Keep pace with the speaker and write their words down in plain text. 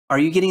Are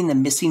you getting the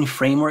missing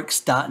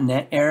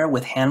frameworks.net error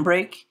with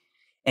Handbrake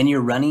and you're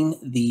running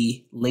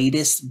the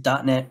latest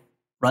 .NET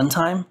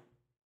runtime?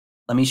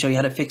 Let me show you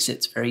how to fix it.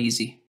 It's very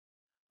easy.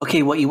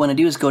 Okay, what you want to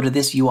do is go to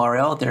this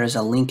URL. There is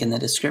a link in the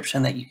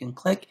description that you can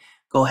click.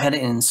 Go ahead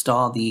and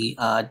install the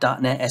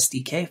 .NET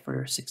SDK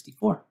for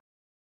 64.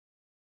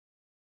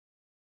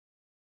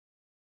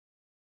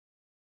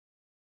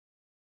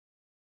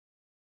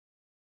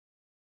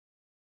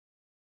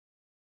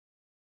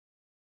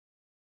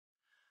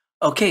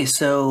 Okay,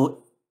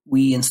 so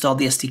we installed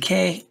the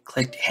SDK,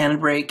 clicked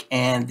Handbrake,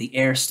 and the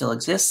error still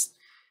exists.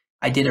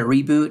 I did a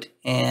reboot,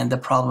 and the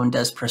problem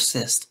does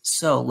persist.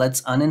 So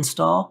let's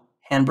uninstall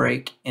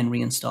Handbrake and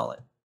reinstall it.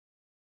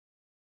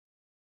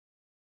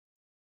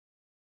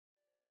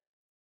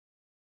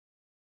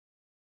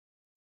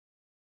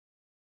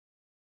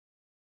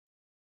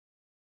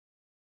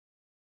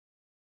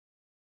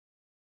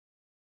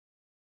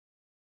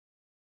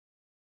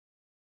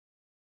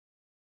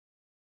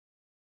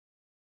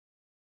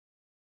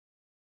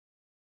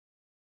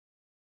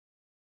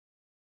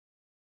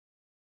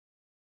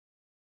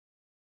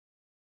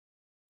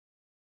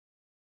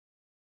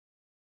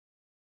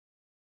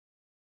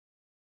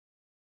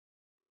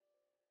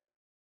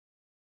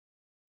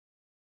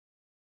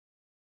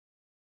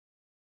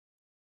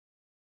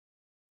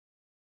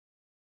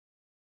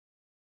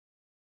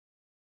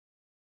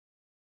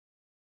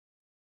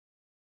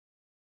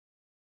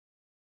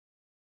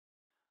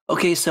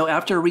 Okay, so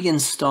after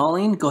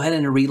reinstalling, go ahead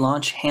and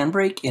relaunch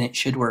Handbrake and it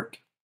should work.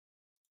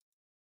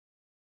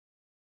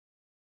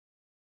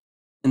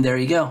 And there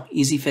you go,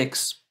 easy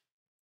fix.